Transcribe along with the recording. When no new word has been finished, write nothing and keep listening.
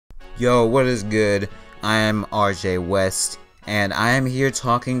Yo, what is good? I am RJ West, and I am here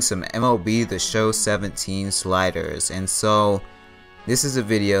talking some MLB The Show 17 sliders. And so, this is a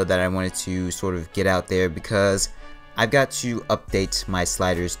video that I wanted to sort of get out there because I've got to update my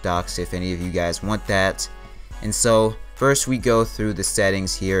sliders docs if any of you guys want that. And so, first we go through the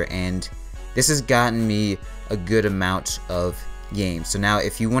settings here, and this has gotten me a good amount of games. So now,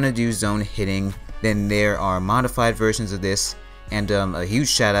 if you want to do zone hitting, then there are modified versions of this. And a huge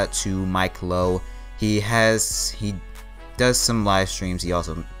shout out to Mike Lowe. He does some live streams. He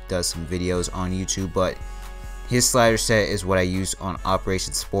also does some videos on YouTube, but his slider set is what I use on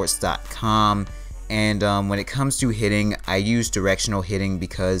operationsports.com. And when it comes to hitting, I use directional hitting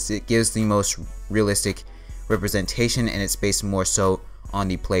because it gives the most realistic representation, and it's based more so on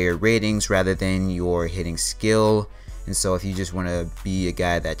the player ratings rather than your hitting skill. And so if you just want to be a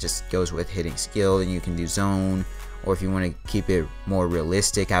guy that just goes with hitting skill, then you can do zone. Or if you want to keep it more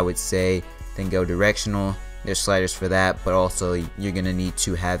realistic, I would say, then go directional. There's sliders for that, but also you're going to need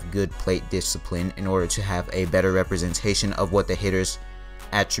to have good plate discipline in order to have a better representation of what the hitter's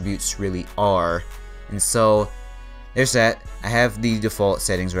attributes really are. And so there's that. I have the default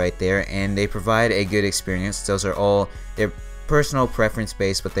settings right there, and they provide a good experience. Those are all, they're personal preference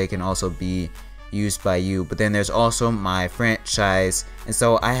based, but they can also be used by you. But then there's also my franchise, and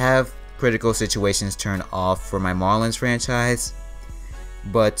so I have critical situations turned off for my Marlins franchise,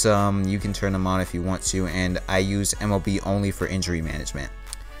 but you can turn them on if you want to, and I use MLB only for injury management.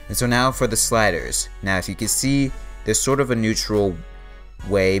 And so now for the sliders. Now if you can see, there's sort of a neutral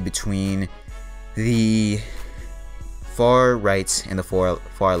way between the far right and the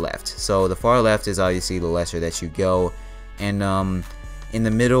far left. So the far left is obviously the lesser that you go, and in the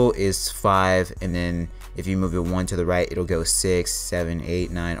middle is 5, and then if you move it 1 to the right, it'll go 6, 7,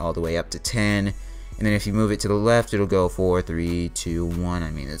 8, 9, all the way up to 10. And then if you move it to the left, it'll go 4, 3, 2, 1.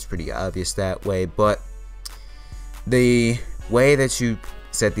 I mean, it's pretty obvious that way. But the way that you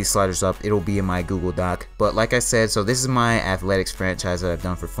set these sliders up, it'll be in my Google Doc. But like I said, so this is my athletics franchise that I've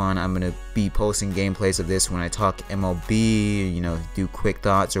done for fun. I'm going to be posting gameplays of this when I talk MLB, you know, do quick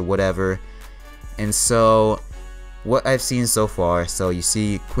thoughts or whatever. And so what I've seen so far, so you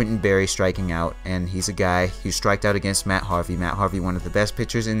see Quentin Berry striking out, and he's a guy who striked out against Matt Harvey. Matt Harvey, one of the best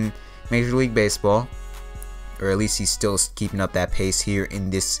pitchers in Major League Baseball, or at least he's still keeping up that pace here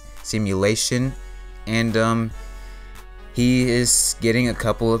in this simulation. And he is getting a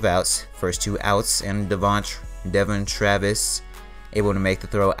couple of outs, first 2 outs, and Devon Travis able to make the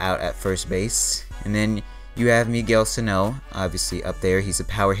throw out at first base. And then you have Miguel Sano, obviously up there. He's a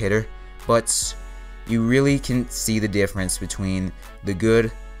power hitter, but you really can see the difference between the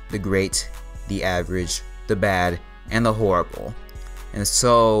good, the great, the average, the bad, and the horrible. And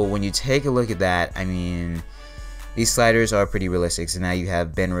so when you take a look at that, I mean, these sliders are pretty realistic. So now you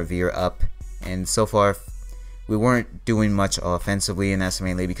have Ben Revere up, and so far we weren't doing much offensively, and that's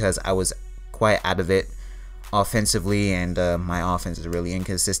mainly because I was quite out of it offensively, and my offense is really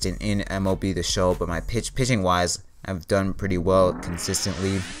inconsistent in MLB The Show. But my pitching wise, I've done pretty well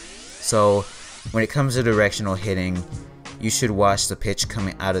consistently. So when it comes to directional hitting, you should watch the pitch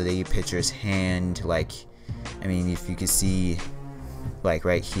coming out of the pitcher's hand. Like, I mean, if you can see, like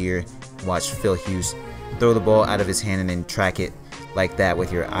right here, watch Phil Hughes throw the ball out of his hand and then track it like that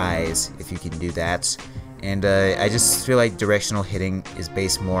with your eyes, if you can do that. And I just feel like directional hitting is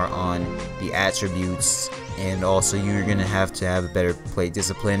based more on the attributes, and also you're gonna have to have a better plate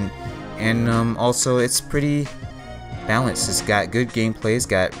discipline, and also it's pretty balanced. It's got good gameplay, it's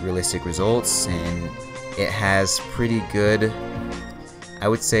got realistic results, and it has pretty good, I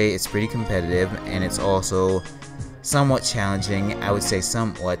would say it's pretty competitive, and it's also somewhat challenging. I would say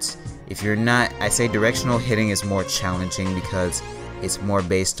somewhat. If you're not, I say directional hitting is more challenging because it's more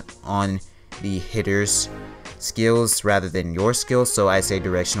based on the hitter's skills rather than your skills. So I say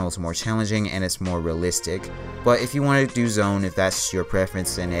directional is more challenging and it's more realistic. But if you want to do zone, if that's your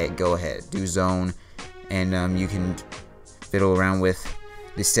preference, then hey, go ahead, do zone. And you can fiddle around with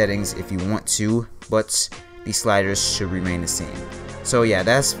the settings if you want to, but the sliders should remain the same. So yeah,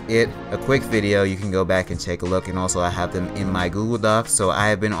 that's it. A quick video. You can go back and take a look, and also I have them in my Google Doc. So I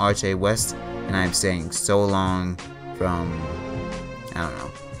have been RJ West, and I'm saying so long from, I don't know.